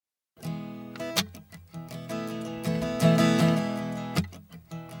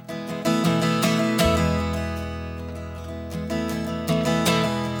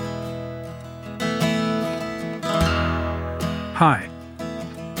Hi,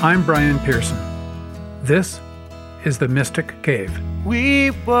 I'm Brian Pearson. This is the Mystic Cave.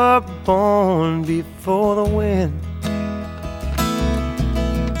 We were born before the wind,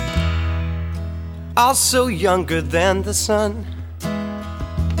 also younger than the sun,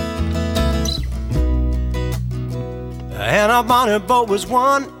 and our bonnet boat was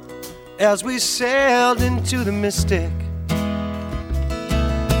one as we sailed into the mystic.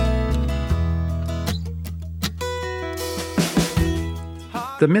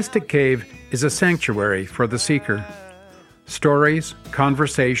 The Mystic Cave is a sanctuary for the seeker. Stories,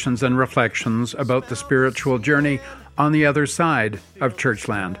 conversations, and reflections about the spiritual journey on the other side of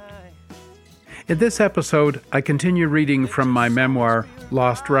Churchland. In this episode, I continue reading from my memoir,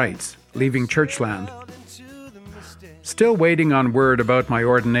 Lost Rites, Leaving Churchland. Still waiting on word about my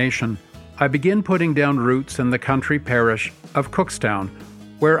ordination, I begin putting down roots in the country parish of Cookstown,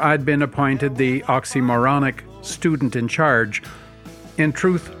 where I'd been appointed the oxymoronic student in charge. In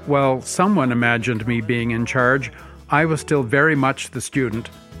truth, while someone imagined me being in charge, I was still very much the student,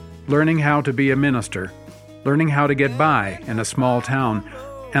 learning how to be a minister, learning how to get by in a small town,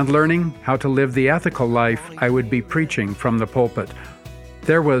 and learning how to live the ethical life I would be preaching from the pulpit.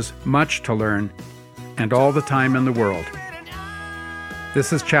 There was much to learn, and all the time in the world.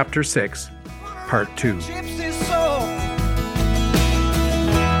 This is Chapter 6, Part 2.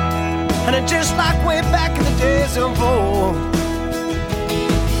 And it just like way back in the days of old.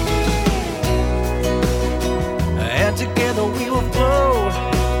 And together we will flow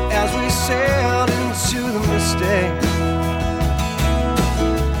as we sailed into the mystic.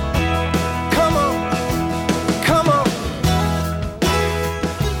 Come on.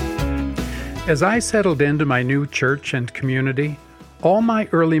 As I settled into my new church and community, all my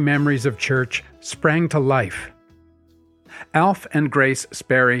early memories of church sprang to life. Alf and Grace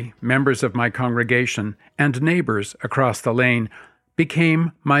Sperry, members of my congregation and neighbors across the lane,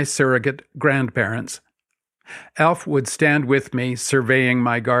 became my surrogate grandparents. Alf would stand with me surveying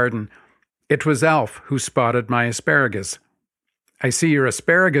my garden. It was Alf who spotted my asparagus. "I see your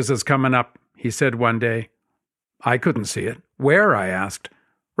asparagus is coming up," he said one day. I couldn't see it. "Where?" I asked.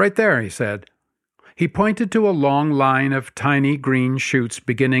 "Right there," he said. He pointed to a long line of tiny green shoots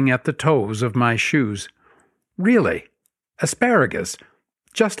beginning at the toes of my shoes. "Really? Asparagus?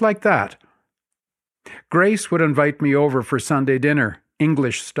 Just like that?" Grace would invite me over for Sunday dinner,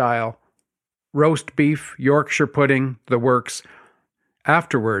 English style. Roast beef, Yorkshire pudding, the works.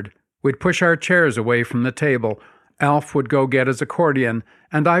 Afterward, we'd push our chairs away from the table. Alf would go get his accordion,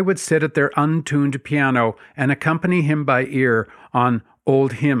 and I would sit at their untuned piano and accompany him by ear on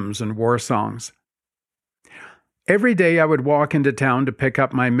old hymns and war songs. Every day I would walk into town to pick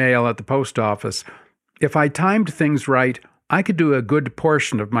up my mail at the post office. If I timed things right, I could do a good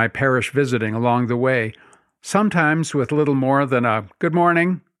portion of my parish visiting along the way, sometimes with little more than a "good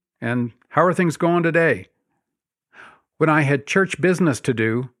morning" and "how are things going today?" When I had church business to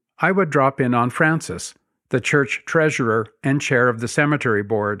do, I would drop in on Frances, the church treasurer and chair of the cemetery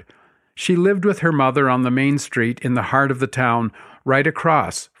board. She lived with her mother on the main street in the heart of the town, right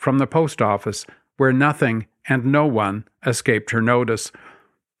across from the post office, where nothing and no one escaped her notice.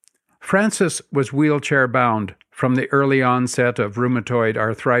 Frances was wheelchair-bound from the early onset of rheumatoid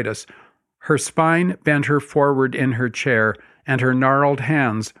arthritis. Her spine bent her forward in her chair, and her gnarled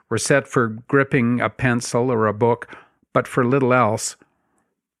hands were set for gripping a pencil or a book, but for little else.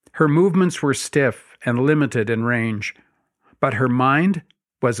 Her movements were stiff and limited in range, but her mind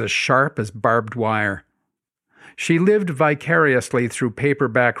was as sharp as barbed wire. She lived vicariously through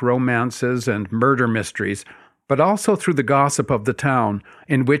paperback romances and murder mysteries, but also through the gossip of the town,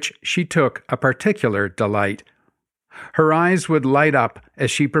 in which she took a particular delight. Her eyes would light up as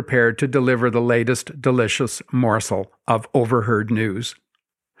she prepared to deliver the latest delicious morsel of overheard news.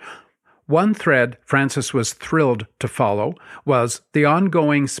 One thread Frances was thrilled to follow was the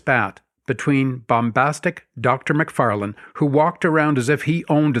ongoing spat between bombastic Dr. McFarlane, who walked around as if he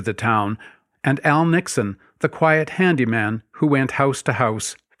owned the town, and Al Nixon, the quiet handyman who went house to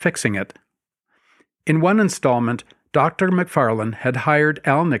house fixing it. In one installment, Dr. McFarlane had hired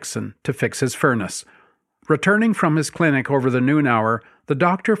Al Nixon to fix his furnace. Returning from his clinic over the noon hour, the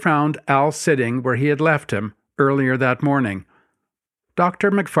doctor found Al sitting where he had left him earlier that morning. Dr.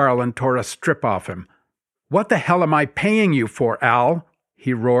 McFarlane tore a strip off him. "What the hell am I paying you for, Al?"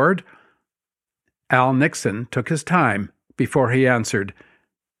 he roared. Al Nixon took his time before he answered.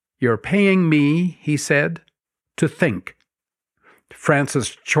 "You're paying me," he said, "to think."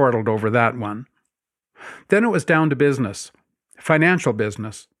 Frances chortled over that one. Then it was down to business, financial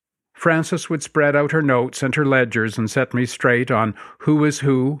business. Frances would spread out her notes and her ledgers and set me straight on who was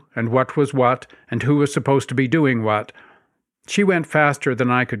who and what was what and who was supposed to be doing what. She went faster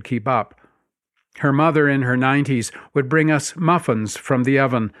than I could keep up. Her mother in her 90s would bring us muffins from the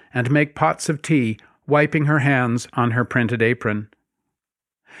oven and make pots of tea, wiping her hands on her printed apron.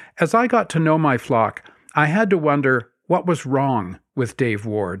 As I got to know my flock, I had to wonder what was wrong with Dave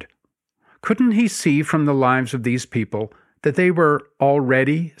Ward. Couldn't he see from the lives of these people that they were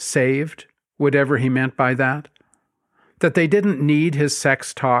already saved, whatever he meant by that? That they didn't need his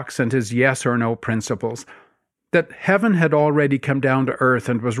sex talks and his yes or no principles? That heaven had already come down to earth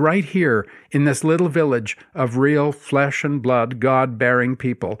and was right here in this little village of real flesh and blood, God-bearing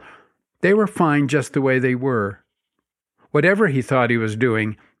people? They were fine just the way they were. Whatever he thought he was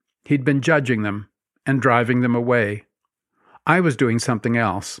doing, he'd been judging them and driving them away. I was doing something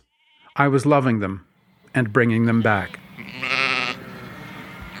else. I was loving them and bringing them back.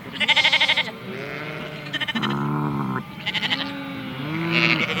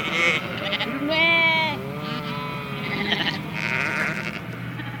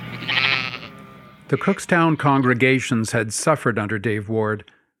 The Cookstown congregations had suffered under Dave Ward.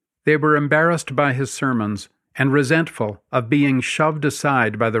 They were embarrassed by his sermons and resentful of being shoved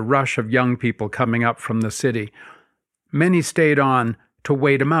aside by the rush of young people coming up from the city. Many stayed on to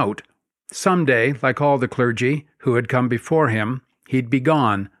wait him out. Someday, like all the clergy who had come before him, he'd be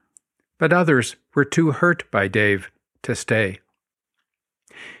gone. But others were too hurt by Dave to stay.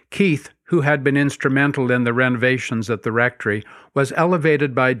 Keith, who had been instrumental in the renovations at the rectory, was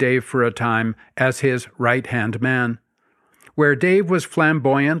elevated by Dave for a time as his right-hand man. Where Dave was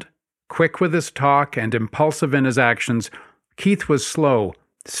flamboyant, quick with his talk, and impulsive in his actions, Keith was slow,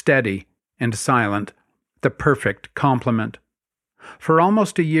 steady, and silent, the perfect complement. For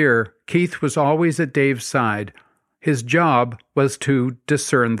almost a year, Keith was always at Dave's side. His job was to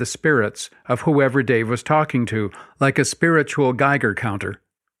discern the spirits of whoever Dave was talking to, like a spiritual Geiger counter.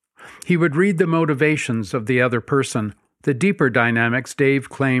 He would read the motivations of the other person, the deeper dynamics Dave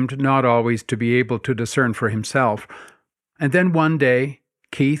claimed not always to be able to discern for himself. And then one day,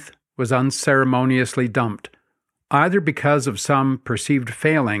 Keith was unceremoniously dumped, either because of some perceived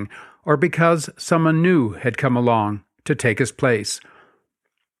failing or because someone new had come along to take his place.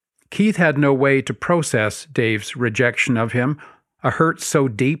 Keith had no way to process Dave's rejection of him, a hurt so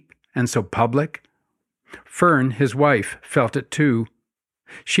deep and so public. Fern, his wife, felt it too.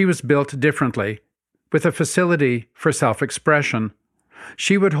 She was built differently, with a facility for self-expression.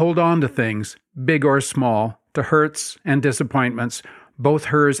 She would hold on to things, big or small, to hurts and disappointments, both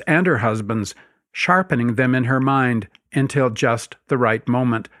hers and her husband's, sharpening them in her mind until just the right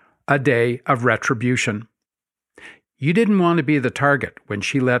moment, a day of retribution. You didn't want to be the target when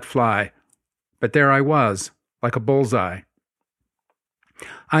she let fly, but there I was, like a bullseye.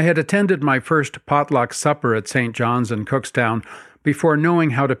 I had attended my first potluck supper at St. John's in Cookstown before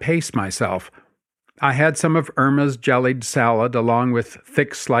knowing how to pace myself. I had some of Irma's jellied salad along with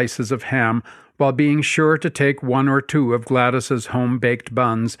thick slices of ham, while being sure to take one or two of Gladys's home-baked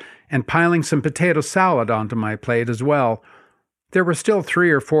buns and piling some potato salad onto my plate as well. There were still 3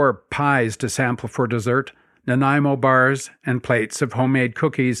 or 4 pies to sample for dessert, Nanaimo bars and plates of homemade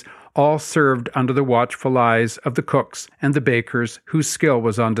cookies, all served under the watchful eyes of the cooks and the bakers whose skill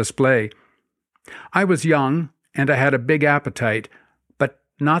was on display. I was young, and I had a big appetite, but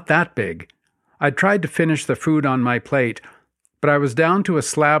not that big. I tried to finish the food on my plate, but I was down to a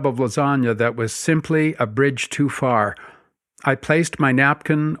slab of lasagna that was simply a bridge too far. I placed my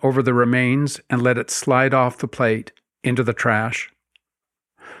napkin over the remains and let it slide off the plate into the trash.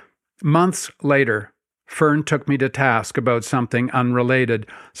 Months later, Fern took me to task about something unrelated,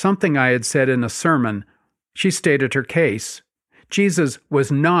 something I had said in a sermon. She stated her case. Jesus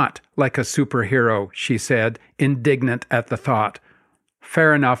was not like a superhero, she said, indignant at the thought.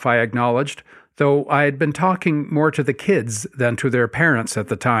 Fair enough, I acknowledged, though I had been talking more to the kids than to their parents at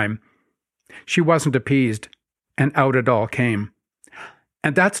the time. She wasn't appeased, and out it all came.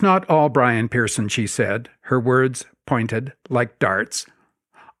 And that's not all, Brian Pearson, she said, her words pointed like darts.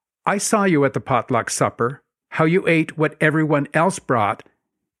 I saw you at the potluck supper, how you ate what everyone else brought,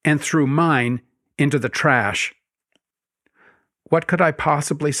 and threw mine into the trash. What could I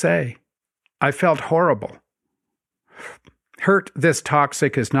possibly say? I felt horrible. Hurt this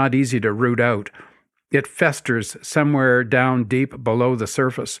toxic is not easy to root out. It festers somewhere down deep below the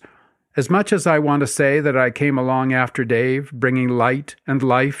surface. As much as I want to say that I came along after Dave, bringing light and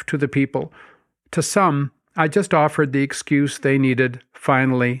life to the people, to some, I just offered the excuse they needed,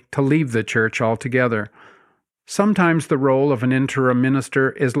 finally, to leave the church altogether. Sometimes the role of an interim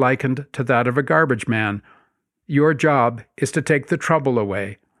minister is likened to that of a garbage man. Your job is to take the trouble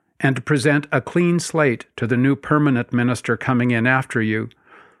away and to present a clean slate to the new permanent minister coming in after you.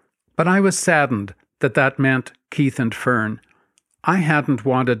 But I was saddened that meant Keith and Fern. I hadn't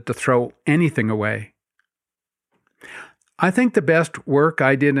wanted to throw anything away. I think the best work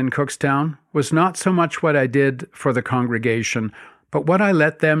I did in Cookstown was not so much what I did for the congregation, but what I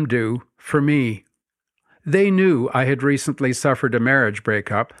let them do for me. They knew I had recently suffered a marriage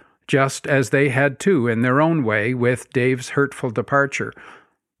breakup, just as they had too in their own way with Dave's hurtful departure.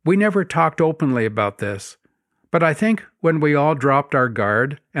 We never talked openly about this, but I think when we all dropped our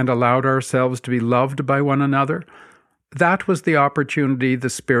guard and allowed ourselves to be loved by one another, that was the opportunity the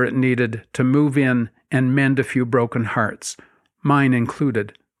Spirit needed to move in and mend a few broken hearts, mine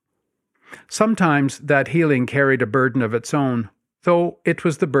included. Sometimes that healing carried a burden of its own, though it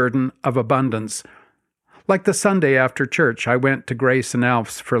was the burden of abundance. Like the Sunday after church, I went to Grace and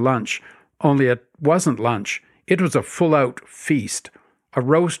Alf's for lunch, only it wasn't lunch. It was a full-out feast. A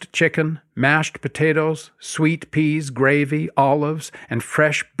roast chicken, mashed potatoes, sweet peas, gravy, olives, and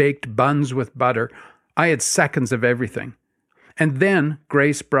fresh baked buns with butter. I had seconds of everything. And then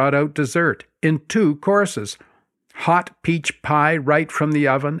Grace brought out dessert in 2 courses. Hot peach pie right from the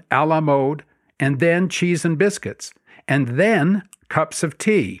oven, a la mode, and then cheese and biscuits. And then cups of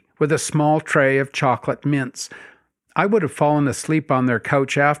tea with a small tray of chocolate mints. I would have fallen asleep on their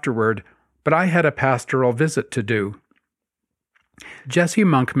couch afterward, but I had a pastoral visit to do. Jessie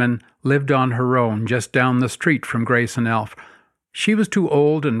Monkman lived on her own just down the street from Grace and Elf. She was too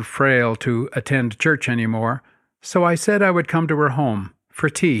old and frail to attend church anymore, so I said I would come to her home for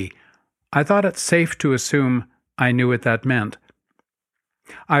tea. I thought it safe to assume I knew what that meant.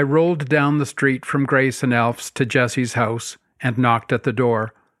 I rolled down the street from Grace and Elf's to Jessie's house and knocked at the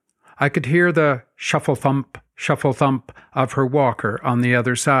door. I could hear the shuffle-thump of her walker on the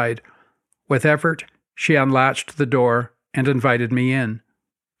other side. With effort, she unlatched the door and invited me in.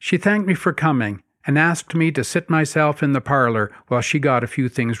 She thanked me for coming and asked me to sit myself in the parlor while she got a few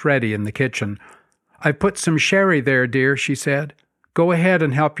things ready in the kitchen. "I put some sherry there, dear," she said. "Go ahead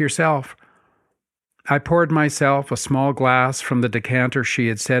and help yourself." I poured myself a small glass from the decanter she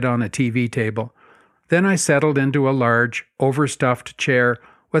had set on a TV table. Then I settled into a large, overstuffed chair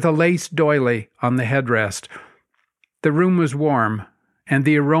with a lace doily on the headrest. The room was warm, and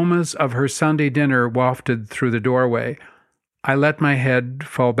the aromas of her Sunday dinner wafted through the doorway. I let my head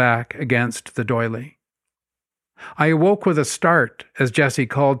fall back against the doily. I awoke with a start as Jessie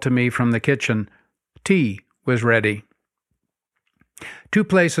called to me from the kitchen. Tea was ready. 2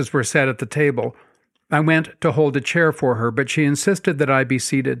 places were set at the table. I went to hold a chair for her, but she insisted that I be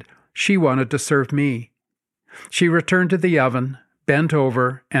seated. She wanted to serve me. She returned to the oven, bent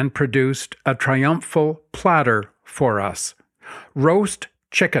over, and produced a triumphal platter for us. Roast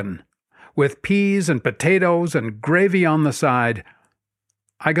chicken, with peas and potatoes and gravy on the side.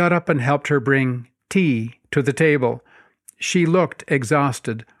 I got up and helped her bring tea to the table. She looked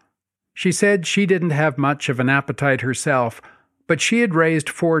exhausted. She said she didn't have much of an appetite herself, but she had raised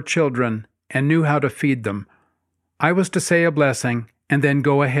 4 children and knew how to feed them. I was to say a blessing and then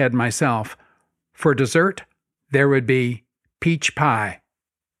go ahead myself. For dessert, there would be peach pie.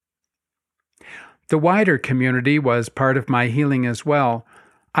 The wider community was part of my healing as well.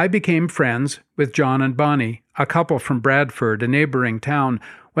 I became friends with John and Bonnie, a couple from Bradford, a neighboring town,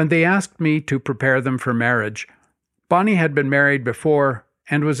 when they asked me to prepare them for marriage. Bonnie had been married before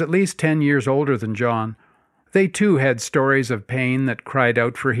and was at least 10 years older than John. They too had stories of pain that cried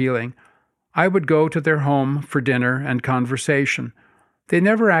out for healing. I would go to their home for dinner and conversation. They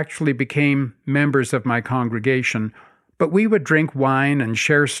never actually became members of my congregation, but we would drink wine and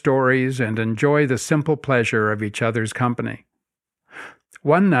share stories and enjoy the simple pleasure of each other's company.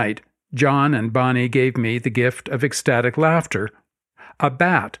 One night, John and Bonnie gave me the gift of ecstatic laughter. A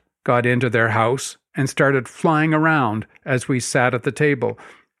bat got into their house and started flying around as we sat at the table.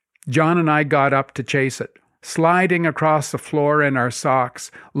 John and I got up to chase it, sliding across the floor in our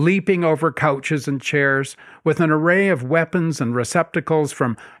socks, leaping over couches and chairs, with an array of weapons and receptacles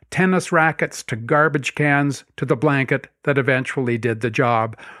from tennis rackets to garbage cans to the blanket that eventually did the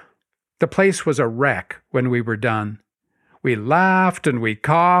job. The place was a wreck when we were done. We laughed and we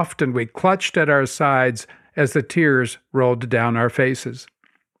coughed and we clutched at our sides as the tears rolled down our faces.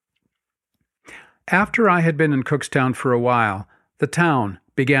 After I had been in Cookstown for a while, the town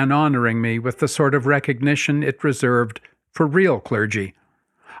began honoring me with the sort of recognition it reserved for real clergy.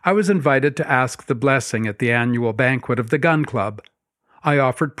 I was invited to ask the blessing at the annual banquet of the Gun Club. I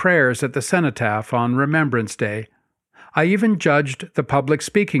offered prayers at the cenotaph on Remembrance Day. I even judged the public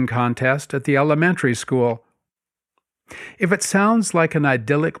speaking contest at the elementary school. If it sounds like an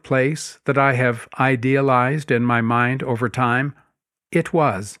idyllic place that I have idealized in my mind over time, it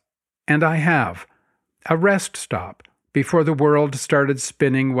was, and I have, a rest stop before the world started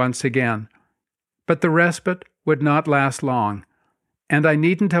spinning once again. But the respite would not last long. and I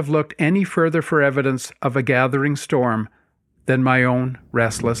needn't have looked any further for evidence of a gathering storm than my own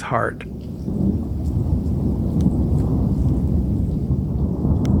restless heart.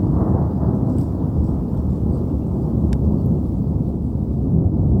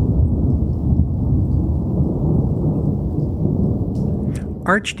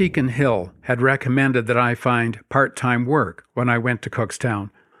 Archdeacon Hill had recommended that I find part-time work when I went to Cookstown.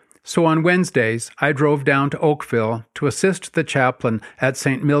 So on Wednesdays, I drove down to Oakville to assist the chaplain at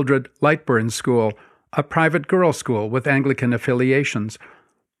St. Mildred Lightburn School, a private girls' school with Anglican affiliations.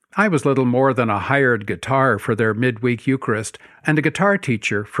 I was little more than a hired guitar for their midweek Eucharist and a guitar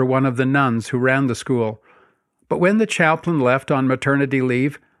teacher for one of the nuns who ran the school. But when the chaplain left on maternity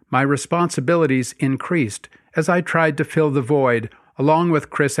leave, my responsibilities increased as I tried to fill the void along with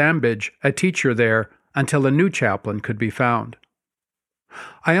Chris Ambidge, a teacher there, until a new chaplain could be found.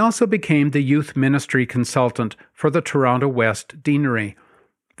 I also became the youth ministry consultant for the Toronto West Deanery.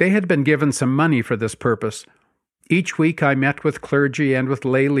 They had been given some money for this purpose. Each week I met with clergy and with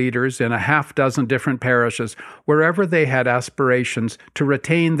lay leaders in a half-dozen different parishes, wherever they had aspirations to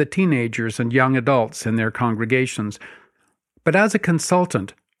retain the teenagers and young adults in their congregations. But as a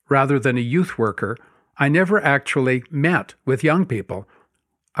consultant, rather than a youth worker, I never actually met with young people.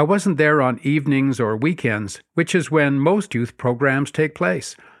 I wasn't there on evenings or weekends, which is when most youth programs take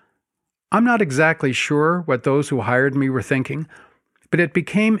place. I'm not exactly sure what those who hired me were thinking, but it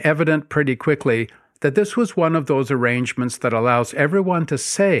became evident pretty quickly that this was one of those arrangements that allows everyone to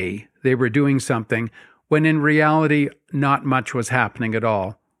say they were doing something when in reality not much was happening at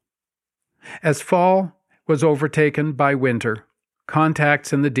all. As fall was overtaken by winter,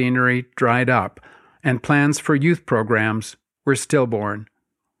 contacts in the deanery dried up, and plans for youth programs were stillborn.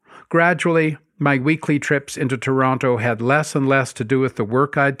 Gradually, my weekly trips into Toronto had less and less to do with the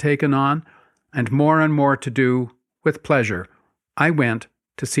work I'd taken on, and more to do with pleasure. I went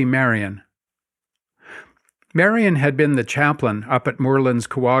to see Marion. Marion had been the chaplain up at Moorlands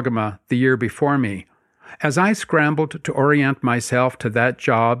Kewagama the year before me. As I scrambled to orient myself to that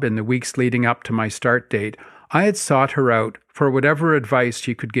job in the weeks leading up to my start date, I had sought her out for whatever advice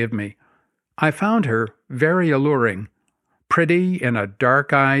she could give me. I found her very alluring, pretty in a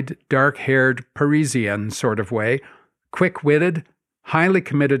dark-eyed, dark-haired Parisian sort of way, quick-witted, highly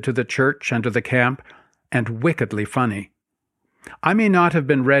committed to the church and to the camp, and wickedly funny. I may not have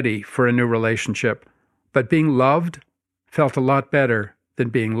been ready for a new relationship, but being loved felt a lot better than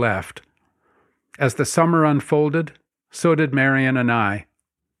being left. As the summer unfolded, so did Marion and I.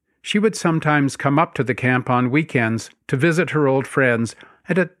 She would sometimes come up to the camp on weekends to visit her old friends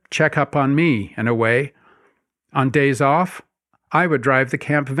and to check up on me, in a way. On days off, I would drive the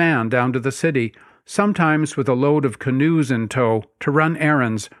camp van down to the city, sometimes with a load of canoes in tow, to run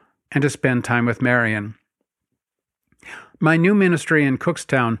errands and to spend time with Marion. My new ministry in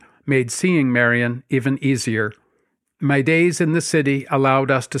Cookstown made seeing Marion even easier. My days in the city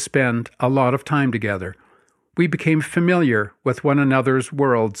allowed us to spend a lot of time together. We became familiar with one another's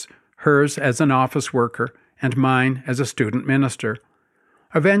worlds, hers as an office worker and mine as a student minister.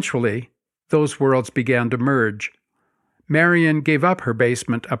 Eventually, those worlds began to merge. Marion gave up her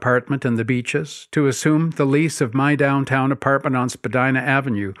basement apartment in the Beaches to assume the lease of my downtown apartment on Spadina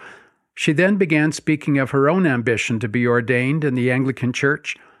Avenue. She then began speaking of her own ambition to be ordained in the Anglican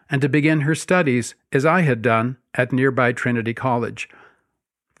Church and to begin her studies, as I had done, at nearby Trinity College.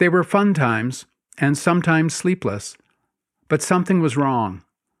 They were fun times, and sometimes sleepless. But something was wrong.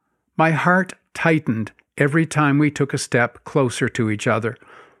 My heart tightened every time we took a step closer to each other.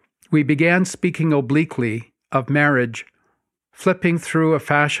 We began speaking obliquely of marriage. Flipping through a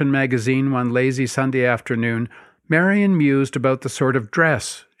fashion magazine one lazy Sunday afternoon, Marion mused about the sort of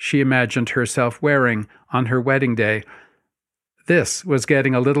dress she imagined herself wearing on her wedding day. This was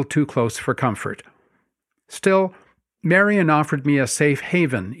getting a little too close for comfort. Still, Marion offered me a safe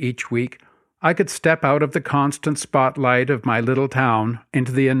haven each week. I could step out of the constant spotlight of my little town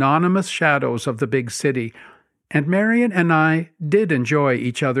into the anonymous shadows of the big city, and Marion and I did enjoy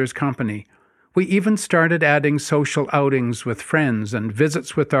each other's company. We even started adding social outings with friends and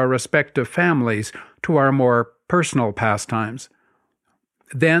visits with our respective families to our more personal pastimes.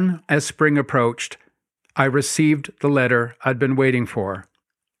 Then, as spring approached, I received the letter I'd been waiting for.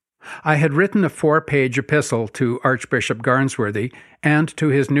 I had written a 4-page epistle to Archbishop Garnsworthy and to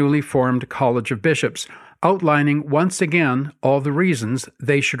his newly formed College of Bishops, outlining once again all the reasons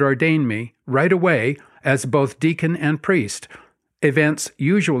they should ordain me right away as both deacon and priest, events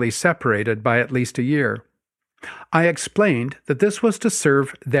usually separated by at least a year. I explained that this was to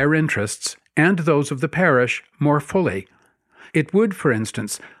serve their interests and those of the parish more fully. It would, for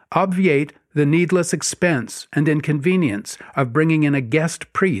instance, obviate the needless expense and inconvenience of bringing in a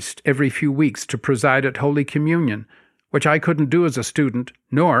guest priest every few weeks to preside at Holy Communion, which I couldn't do as a student,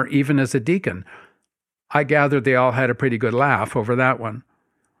 nor even as a deacon. I gathered they all had a pretty good laugh over that one.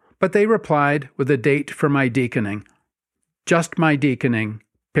 But they replied with a date for my deaconing. Just my deaconing,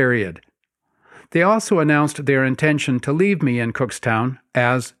 period. They also announced their intention to leave me in Cookstown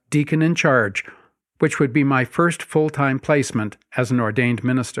as deacon in charge, which would be my first full-time placement as an ordained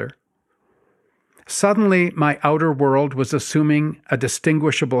minister. Suddenly, my outer world was assuming a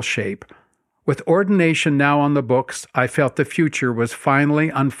distinguishable shape. With ordination now on the books, I felt the future was finally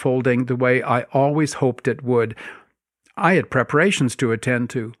unfolding the way I always hoped it would. I had preparations to attend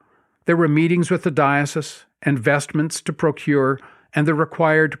to. There were meetings with the diocese, and vestments to procure, and the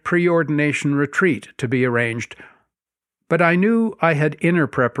required pre-ordination retreat to be arranged. But I knew I had inner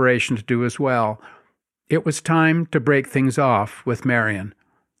preparation to do as well. It was time to break things off with Marion.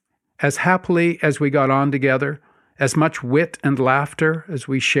 As happily as we got on together, as much wit and laughter as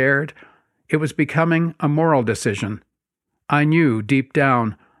we shared, it was becoming a moral decision. I knew deep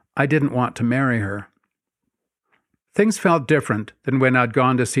down I didn't want to marry her. Things felt different than when I'd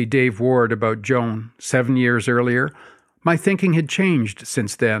gone to see Dave Ward about Joan 7 years earlier. My thinking had changed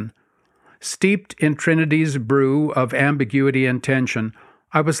since then. Steeped in Trinity's brew of ambiguity and tension,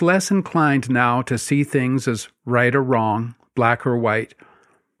 I was less inclined now to see things as right or wrong, black or white.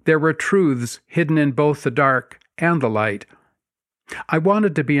 There were truths hidden in both the dark and the light. I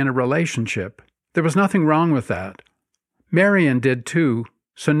wanted to be in a relationship. There was nothing wrong with that. Marion did too,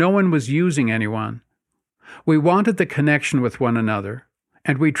 so no one was using anyone. We wanted the connection with one another,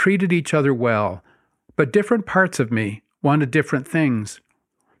 and we treated each other well, but different parts of me wanted different things.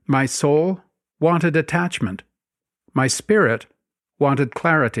 My soul wanted attachment. My spirit wanted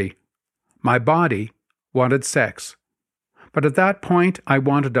clarity. My body wanted sex. But at that point, I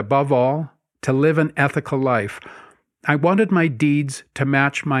wanted above all to live an ethical life. I wanted my deeds to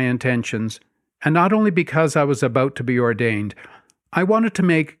match my intentions, and not only because I was about to be ordained. I wanted to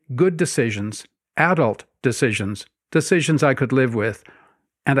make good decisions, adult decisions, decisions I could live with,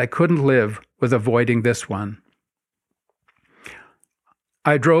 and I couldn't live with avoiding this one.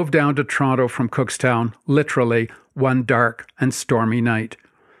 I drove down to Toronto from Cookstown, literally one dark and stormy night.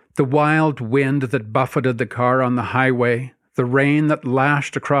 The wild wind that buffeted the car on the highway, the rain that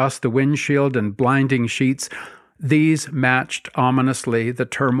lashed across the windshield in blinding sheets, these matched ominously the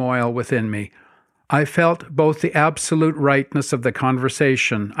turmoil within me. I felt both the absolute rightness of the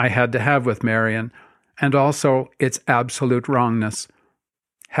conversation I had to have with Marion, and also its absolute wrongness.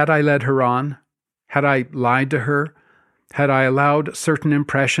 Had I led her on? Had I lied to her? Had I allowed certain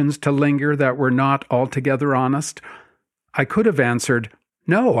impressions to linger that were not altogether honest? I could have answered,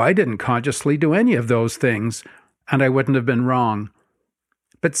 no, I didn't consciously do any of those things, and I wouldn't have been wrong.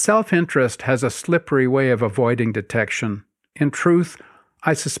 But self-interest has a slippery way of avoiding detection. In truth,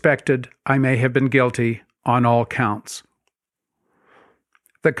 I suspected I may have been guilty on all counts.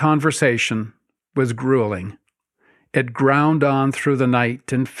 The conversation was grueling. It ground on through the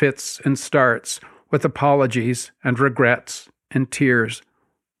night in fits and starts, with apologies and regrets and tears.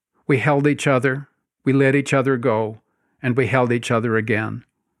 We held each other, we let each other go, and we held each other again.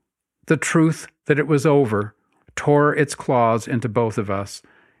 The truth that it was over tore its claws into both of us,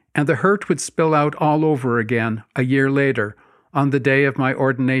 and the hurt would spill out all over again a year later, on the day of my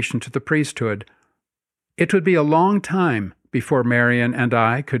ordination to the priesthood. It would be a long time before Marion and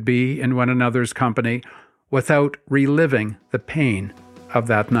I could be in one another's company without reliving the pain of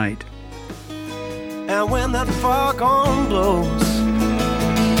that night. And when that foghorn blows,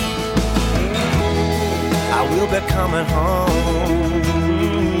 I will be coming home.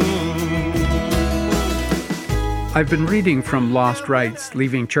 I've been reading from Lost Rites,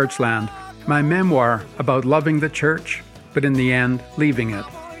 Leaving Churchland, my memoir about loving the church, but in the end, leaving it.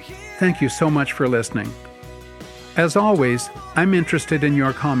 Thank you so much for listening. As always, I'm interested in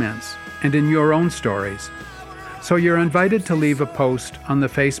your comments and in your own stories. So you're invited to leave a post on the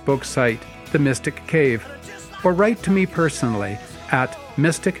Facebook site, The Mystic Cave, or write to me personally at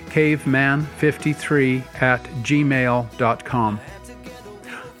mysticcaveman53@gmail.com.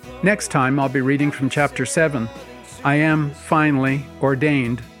 Next time, I'll be reading from Chapter 7. I am finally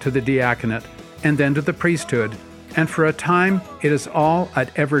ordained to the diaconate and then to the priesthood, and for a time it is all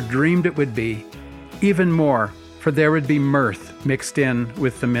I'd ever dreamed it would be, even more, for there would be mirth mixed in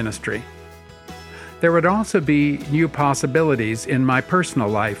with the ministry. There would also be new possibilities in my personal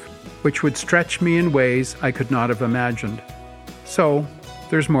life, which would stretch me in ways I could not have imagined. So,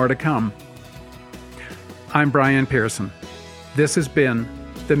 there's more to come. I'm Brian Pearson. This has been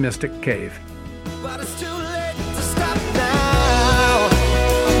The Mystic Cave. But it's too